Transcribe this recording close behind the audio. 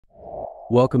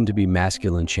Welcome to Be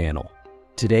Masculine channel.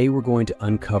 Today we're going to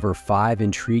uncover 5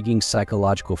 intriguing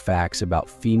psychological facts about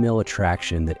female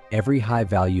attraction that every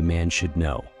high-value man should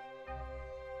know.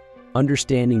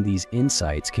 Understanding these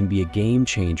insights can be a game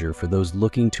changer for those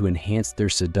looking to enhance their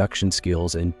seduction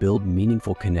skills and build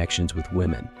meaningful connections with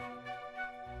women.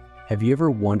 Have you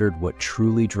ever wondered what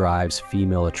truly drives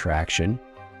female attraction?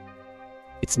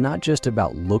 It's not just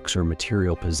about looks or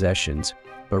material possessions,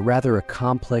 but rather a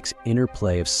complex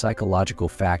interplay of psychological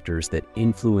factors that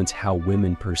influence how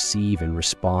women perceive and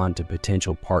respond to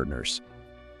potential partners.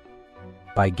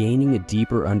 By gaining a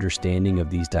deeper understanding of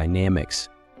these dynamics,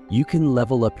 you can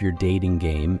level up your dating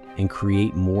game and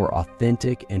create more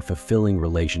authentic and fulfilling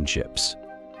relationships.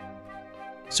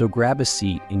 So grab a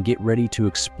seat and get ready to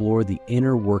explore the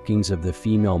inner workings of the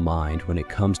female mind when it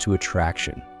comes to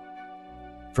attraction.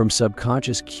 From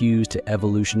subconscious cues to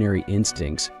evolutionary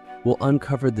instincts, we'll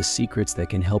uncover the secrets that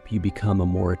can help you become a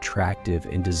more attractive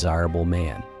and desirable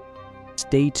man.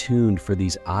 Stay tuned for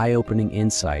these eye-opening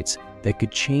insights that could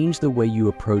change the way you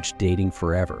approach dating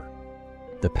forever.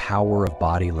 The power of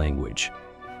body language.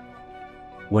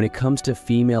 When it comes to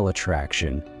female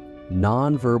attraction,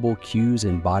 non-verbal cues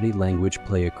and body language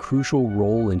play a crucial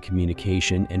role in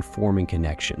communication and forming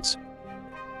connections.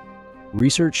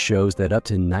 Research shows that up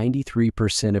to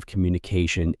 93% of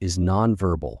communication is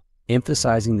nonverbal,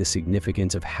 emphasizing the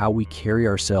significance of how we carry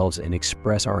ourselves and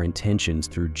express our intentions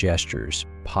through gestures,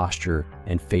 posture,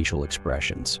 and facial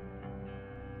expressions.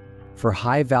 For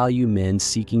high-value men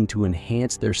seeking to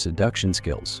enhance their seduction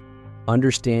skills,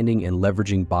 understanding and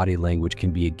leveraging body language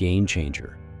can be a game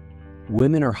changer.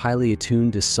 Women are highly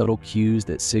attuned to subtle cues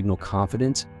that signal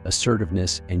confidence,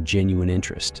 assertiveness, and genuine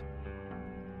interest.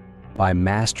 By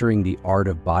mastering the art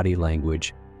of body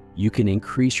language, you can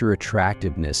increase your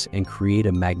attractiveness and create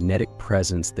a magnetic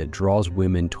presence that draws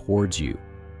women towards you.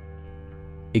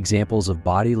 Examples of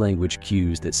body language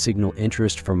cues that signal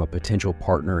interest from a potential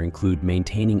partner include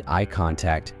maintaining eye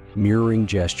contact, mirroring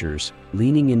gestures,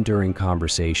 leaning in during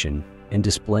conversation, and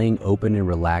displaying open and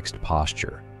relaxed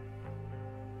posture.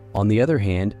 On the other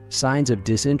hand, signs of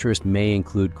disinterest may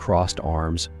include crossed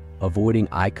arms, avoiding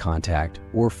eye contact,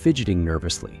 or fidgeting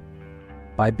nervously.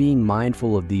 By being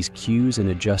mindful of these cues and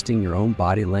adjusting your own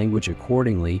body language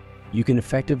accordingly, you can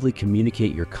effectively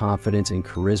communicate your confidence and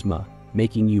charisma,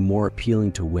 making you more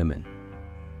appealing to women.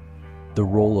 The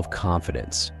role of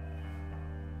confidence.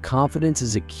 Confidence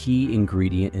is a key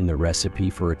ingredient in the recipe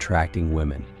for attracting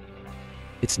women.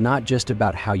 It's not just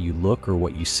about how you look or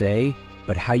what you say,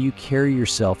 but how you carry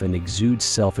yourself and exude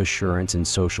self-assurance in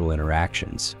social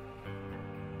interactions.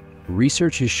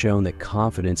 Research has shown that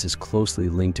confidence is closely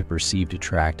linked to perceived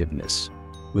attractiveness,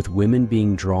 with women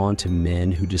being drawn to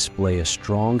men who display a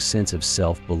strong sense of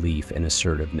self-belief and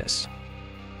assertiveness.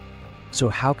 So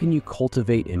how can you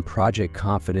cultivate and project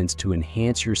confidence to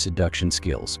enhance your seduction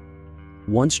skills?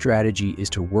 One strategy is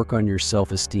to work on your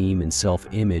self-esteem and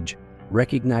self-image,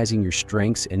 recognizing your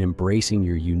strengths and embracing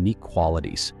your unique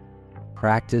qualities.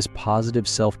 Practice positive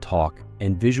self-talk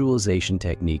and visualization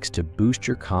techniques to boost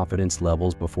your confidence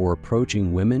levels before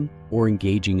approaching women or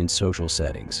engaging in social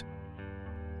settings.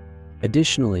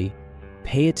 Additionally,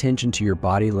 pay attention to your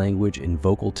body language and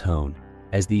vocal tone,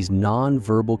 as these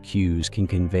non-verbal cues can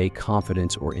convey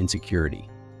confidence or insecurity.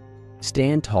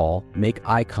 Stand tall, make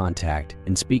eye contact,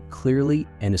 and speak clearly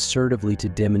and assertively to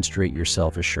demonstrate your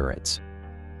self-assurance.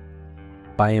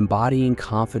 By embodying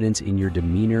confidence in your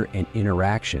demeanor and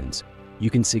interactions, you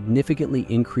can significantly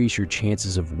increase your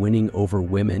chances of winning over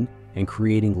women and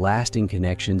creating lasting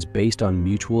connections based on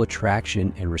mutual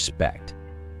attraction and respect.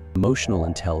 Emotional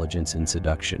intelligence in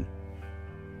seduction.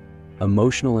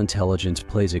 Emotional intelligence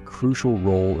plays a crucial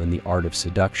role in the art of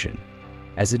seduction,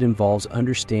 as it involves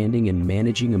understanding and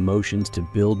managing emotions to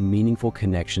build meaningful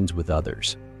connections with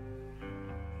others.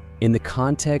 In the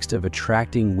context of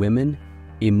attracting women,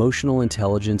 emotional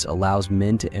intelligence allows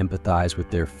men to empathize with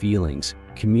their feelings,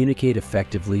 communicate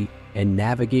effectively, and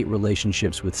navigate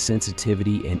relationships with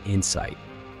sensitivity and insight.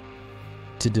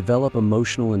 To develop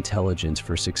emotional intelligence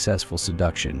for successful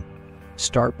seduction,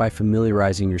 start by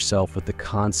familiarizing yourself with the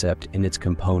concept and its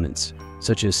components,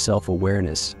 such as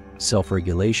self-awareness,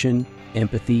 self-regulation,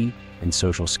 empathy, and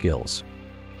social skills.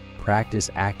 Practice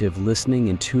active listening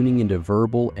and tuning into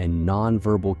verbal and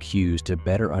non-verbal cues to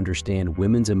better understand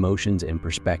women's emotions and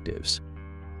perspectives.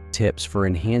 Tips for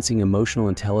enhancing emotional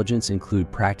intelligence include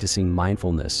practicing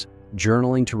mindfulness,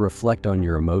 journaling to reflect on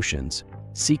your emotions,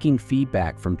 seeking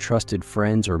feedback from trusted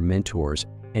friends or mentors,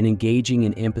 and engaging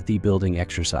in empathy-building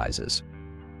exercises.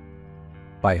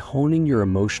 By honing your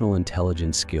emotional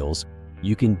intelligence skills,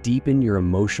 you can deepen your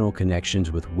emotional connections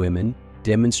with women,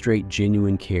 demonstrate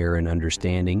genuine care and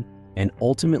understanding, and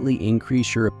ultimately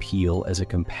increase your appeal as a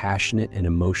compassionate and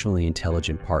emotionally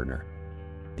intelligent partner.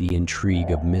 The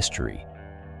intrigue of mystery.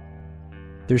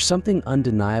 There's something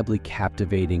undeniably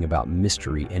captivating about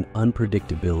mystery and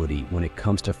unpredictability when it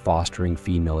comes to fostering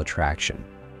female attraction.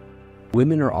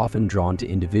 Women are often drawn to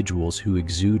individuals who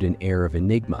exude an air of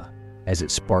enigma, as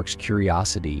it sparks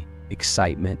curiosity,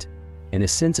 excitement, and a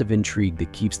sense of intrigue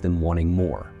that keeps them wanting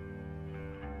more.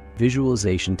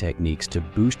 Visualization techniques to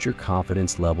boost your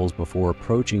confidence levels before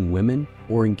approaching women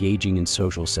or engaging in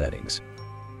social settings.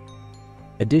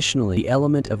 Additionally, the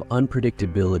element of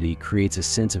unpredictability creates a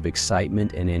sense of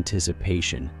excitement and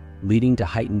anticipation, leading to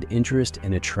heightened interest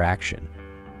and attraction.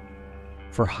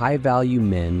 For high-value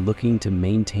men looking to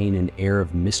maintain an air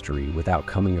of mystery without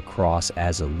coming across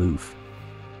as aloof,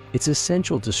 it's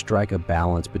essential to strike a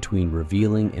balance between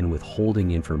revealing and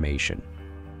withholding information.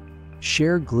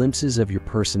 Share glimpses of your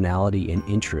personality and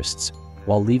interests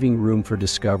while leaving room for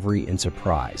discovery and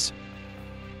surprise.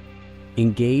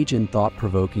 Engage in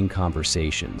thought-provoking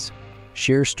conversations.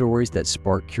 Share stories that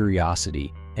spark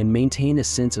curiosity and maintain a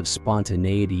sense of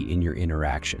spontaneity in your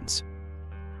interactions.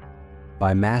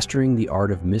 By mastering the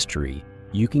art of mystery,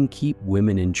 you can keep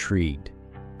women intrigued,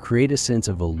 create a sense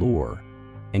of allure,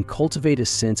 and cultivate a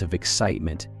sense of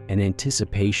excitement and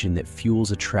anticipation that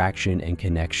fuels attraction and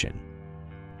connection.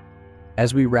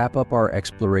 As we wrap up our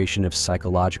exploration of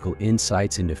psychological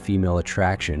insights into female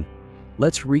attraction,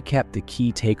 let's recap the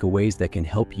key takeaways that can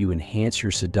help you enhance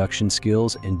your seduction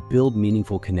skills and build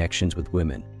meaningful connections with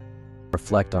women.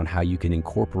 Reflect on how you can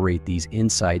incorporate these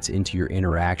insights into your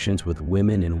interactions with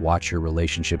women and watch your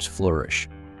relationships flourish.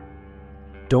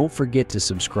 Don't forget to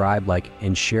subscribe, like,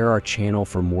 and share our channel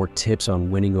for more tips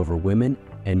on winning over women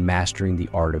and mastering the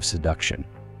art of seduction.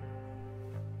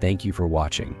 Thank you for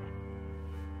watching.